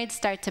organoids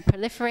start to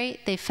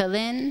proliferate, they fill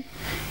in,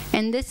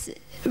 and this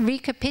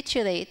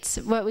recapitulates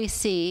what we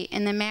see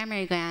in the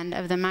mammary gland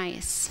of the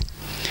mice.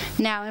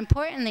 Now,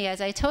 importantly,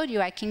 as I told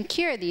you, I can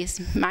cure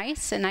these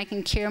mice, and I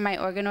can cure my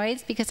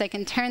organoids because I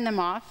can turn them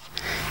off,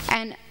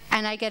 and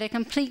I get a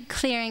complete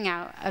clearing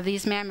out of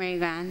these mammary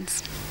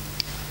glands.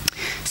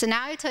 So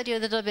now I told you a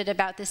little bit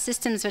about the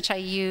systems which I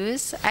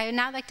use. I would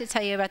now like to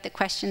tell you about the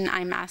question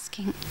I'm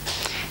asking.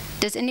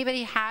 Does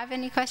anybody have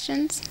any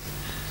questions?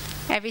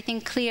 Everything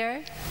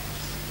clear?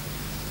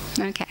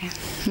 Okay,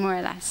 more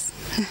or less.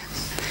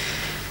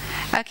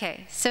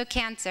 Okay, so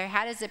cancer,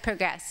 how does it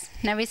progress?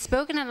 Now, we've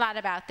spoken a lot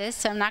about this,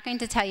 so I'm not going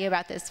to tell you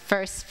about this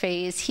first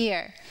phase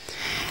here.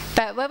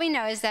 But what we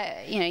know is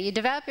that, you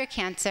develop your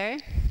cancer,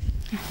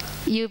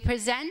 you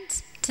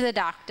present to the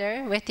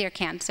doctor with your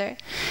cancer.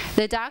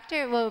 The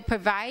doctor will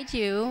provide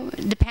you,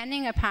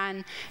 depending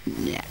upon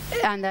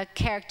the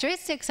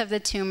characteristics of the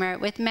tumor,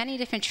 with many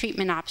different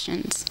treatment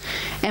options.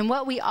 And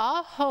what we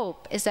all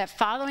hope is that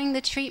following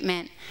the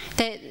treatment,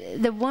 that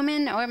the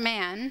woman or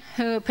man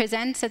who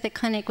presents at the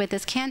clinic with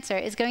this cancer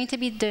is going to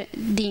be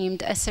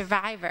deemed a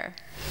survivor,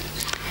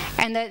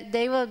 and that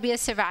they will be a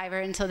survivor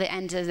until the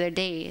end of their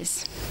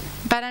days.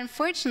 But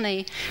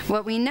unfortunately,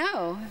 what we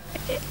know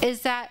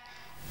is that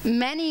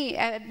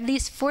at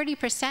least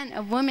 40%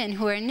 of women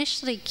who are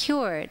initially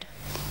cured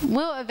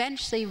will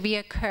eventually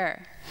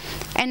reoccur.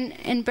 And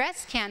in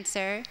breast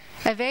cancer,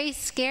 a very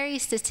scary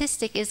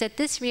statistic is that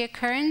this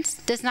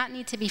reoccurrence does not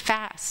need to be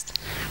fast.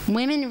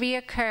 Women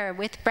reoccur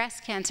with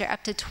breast cancer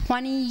up to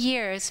 20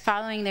 years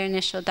following their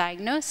initial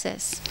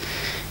diagnosis.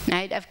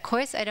 Now, of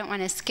course, I don't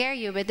want to scare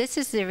you, but this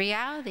is the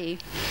reality.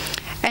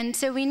 And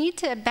so we need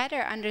to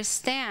better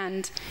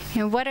understand,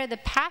 what are the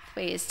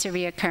pathways to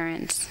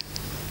reoccurrence.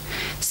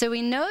 So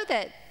we know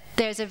that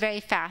there's a very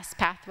fast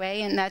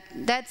pathway, and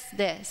that's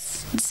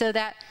this. So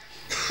that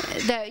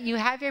you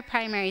have your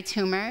primary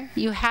tumor,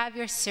 you have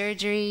your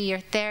surgery, your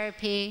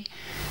therapy,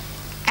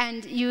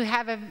 and you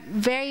have a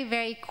very,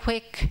 very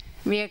quick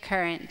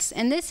reoccurrence.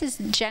 And this is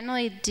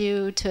generally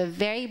due to a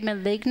very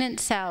malignant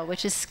cell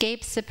which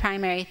escapes the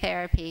primary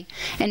therapy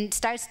and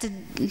starts to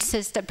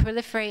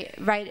proliferate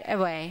right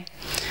away.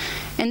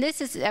 And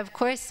this is, of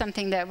course,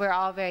 something that we're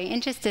all very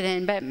interested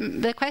in. But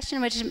the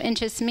question which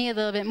interests me a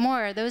little bit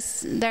more,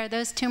 there are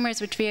those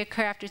tumors which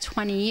reoccur after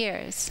 20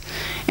 years.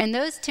 And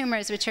those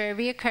tumors which are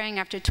reoccurring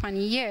after 20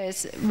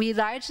 years, we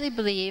largely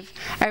believe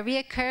are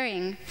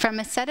reoccurring from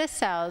a set of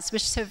cells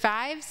which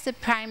survives the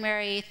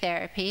primary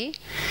therapy,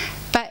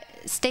 but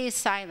stays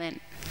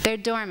silent. They're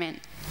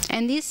dormant.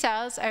 And these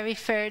cells are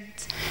referred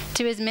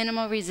to as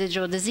minimal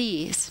residual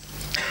disease.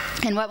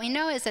 And what we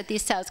know is that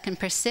these cells can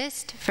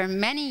persist for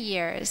many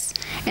years,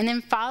 and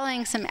then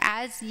following some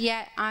as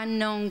yet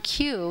unknown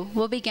cue,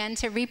 will begin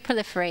to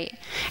reproliferate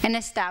and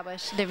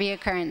establish the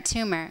recurrent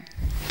tumor.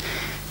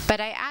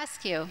 But I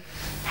ask you,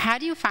 how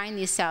do you find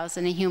these cells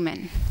in a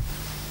human?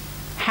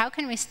 How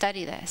can we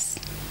study this?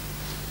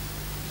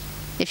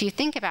 If you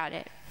think about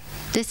it,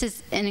 this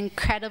is an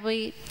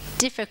incredibly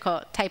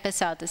difficult type of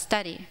cell to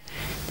study.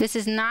 This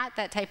is not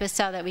that type of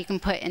cell that we can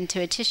put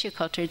into a tissue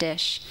culture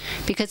dish,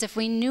 because if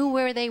we knew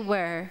where they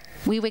were,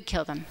 we would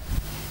kill them.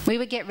 We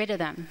would get rid of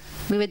them.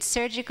 We would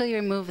surgically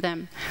remove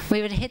them.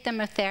 We would hit them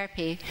with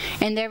therapy,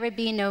 and there would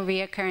be no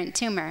recurrent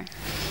tumor.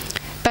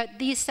 But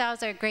these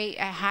cells are great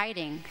at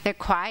hiding. They're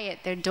quiet,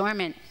 they're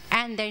dormant,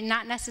 and they're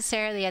not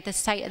necessarily at the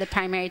site of the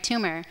primary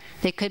tumor.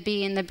 They could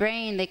be in the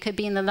brain, they could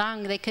be in the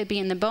lung, they could be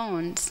in the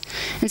bones.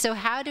 And so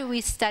how do we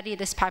study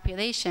this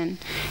population?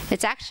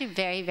 It's actually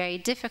very, very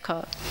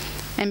difficult.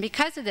 And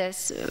because of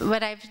this,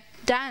 what I've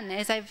done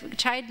is I've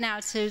tried now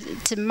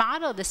to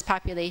model this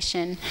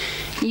population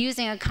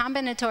using a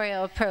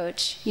combinatorial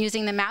approach,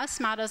 using the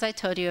mouse models I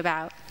told you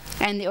about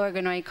and the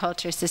organoid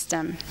culture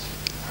system.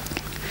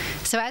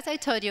 So as I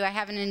told you, I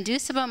have an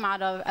inducible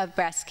model of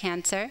breast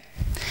cancer,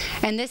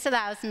 and this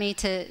allows me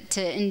to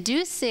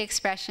induce the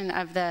expression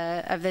of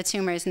the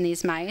tumors in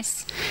these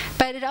mice,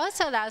 but it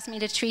also allows me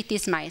to treat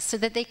these mice so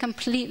that they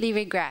completely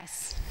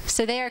regress.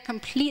 So they are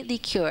completely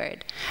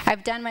cured.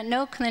 I've done what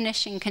no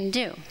clinician can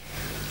do,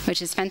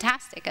 which is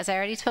fantastic, as I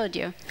already told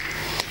you.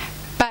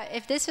 But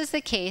if this was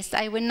the case,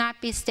 I would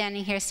not be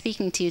standing here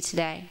speaking to you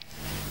today.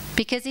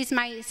 Because these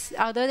mice,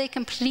 although they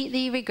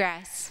completely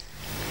regress,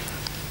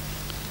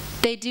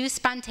 they do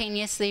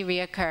spontaneously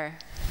reoccur.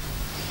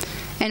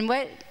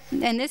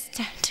 And this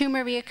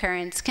tumor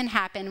reoccurrence can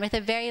happen with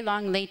a very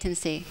long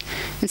latency.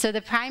 And so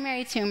the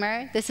primary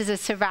tumor, this is a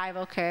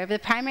survival curve, the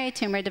primary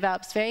tumor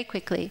develops very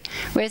quickly,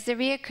 whereas the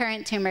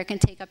recurrent tumor can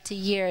take up to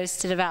years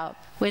to develop.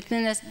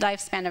 Within the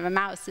lifespan of a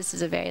mouse, this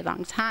is a very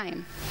long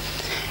time.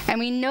 And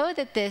we know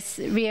that this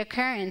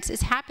reoccurrence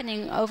is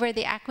happening over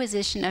the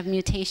acquisition of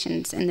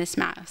mutations in this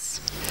mouse.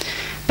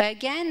 But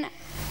again,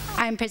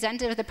 I'm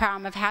presented with the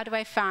problem of how do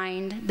I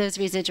find those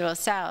residual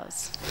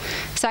cells?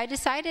 So I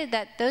decided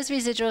that those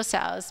residual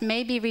cells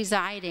may be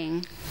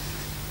residing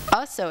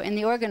also in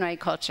the organoid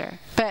culture.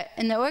 But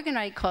in the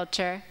organoid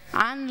culture,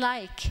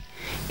 unlike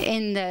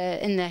in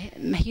the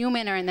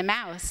human or in the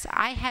mouse,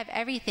 I have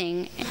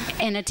everything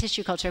in a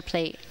tissue culture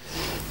plate.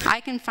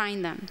 I can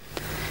find them.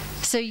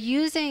 So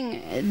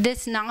using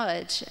this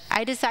knowledge,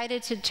 I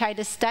decided to try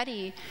to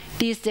study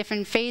these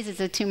different phases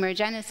of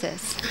tumorigenesis.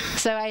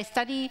 So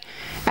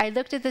I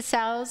looked at the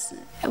cells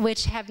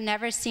which have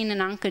never seen an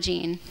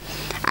oncogene.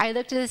 I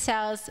looked at the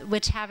cells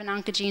which have an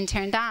oncogene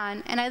turned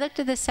on, and I looked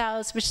at the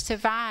cells which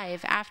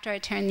survive after I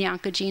turn the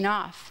oncogene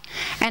off.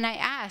 And I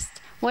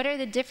asked, what are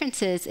the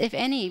differences, if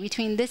any,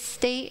 between this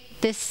state,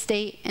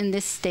 and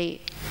this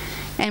state?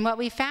 And what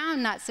we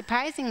found, not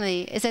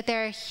surprisingly, is that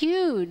there are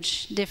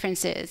huge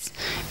differences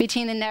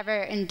between the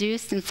never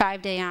induced and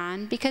 5-day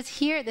on, because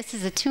here this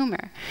is a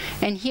tumor,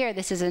 and here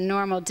this is a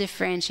normal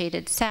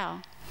differentiated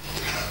cell.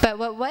 But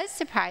what was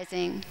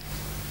surprising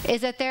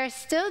is that there are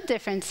still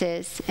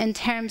differences in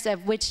terms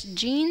of which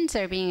genes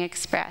are being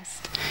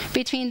expressed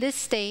between this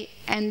state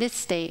and this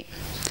state.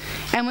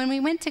 And when we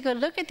went to go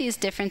look at these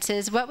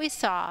differences, what we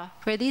saw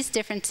were these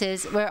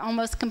differences were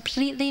almost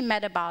completely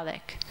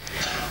metabolic.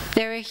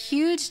 There were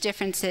huge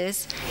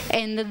differences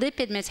in the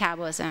lipid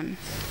metabolism.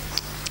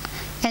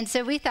 And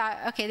so we thought,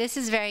 okay, this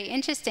is very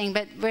interesting,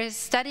 but we're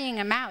studying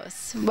a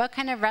mouse. What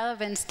kind of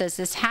relevance does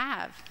this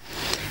have?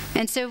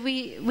 And so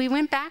we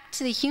went back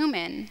to the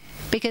human,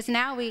 because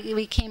now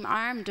we came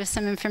armed with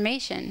some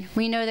information.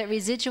 We know that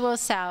residual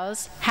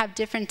cells have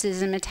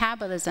differences in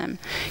metabolism.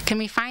 Can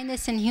we find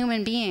this in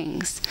human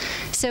beings?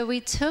 So we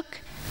took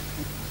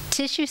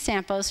tissue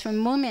samples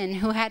from women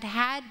who had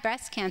had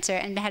breast cancer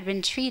and had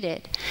been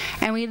treated.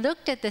 And we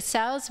looked at the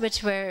cells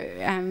which were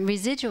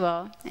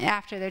residual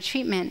after their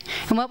treatment.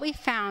 And what we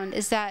found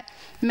is that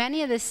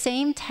many of the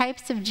same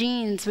types of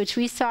genes which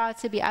we saw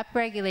to be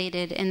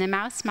upregulated in the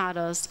mouse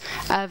models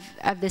of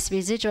this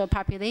residual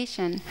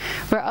population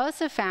were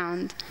also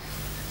found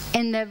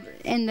in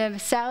the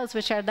cells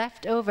which are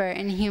left over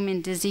in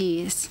human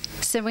disease.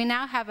 So we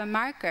now have a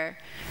marker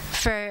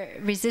for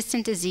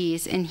resistant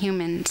disease in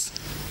humans.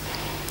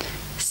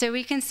 So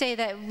we can say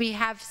that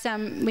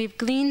we've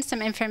gleaned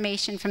some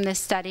information from this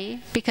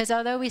study, because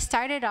although we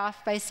started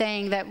off by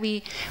saying that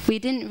we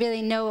didn't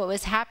really know what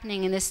was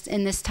happening in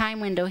this time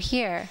window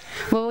here,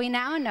 what we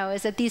now know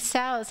is that these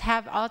cells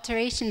have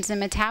alterations in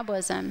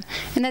metabolism,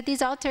 and that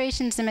these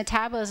alterations in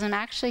metabolism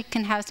actually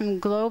can have some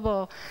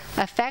global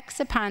effects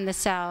upon the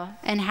cell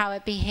and how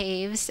it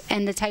behaves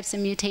and the types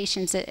of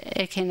mutations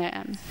it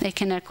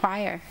can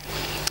acquire.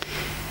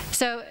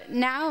 So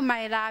now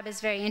my lab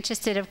is very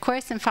interested, of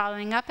course, in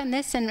following up on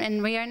this,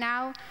 and we are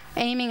now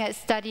aiming at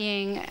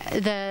studying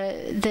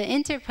the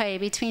interplay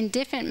between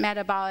different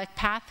metabolic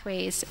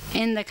pathways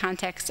in the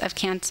context of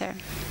cancer.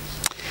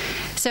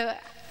 So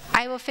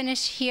I will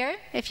finish here.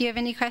 If you have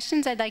any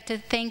questions, I'd like to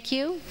thank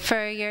you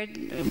for your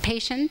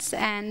patience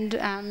and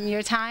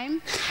your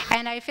time.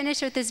 And I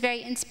finish with this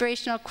very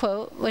inspirational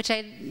quote, which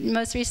I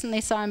most recently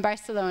saw in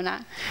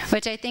Barcelona,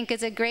 which I think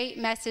is a great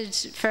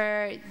message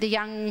for the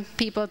young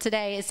people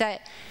today, is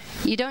that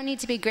you don't need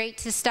to be great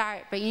to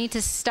start, but you need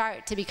to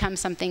start to become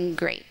something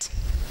great.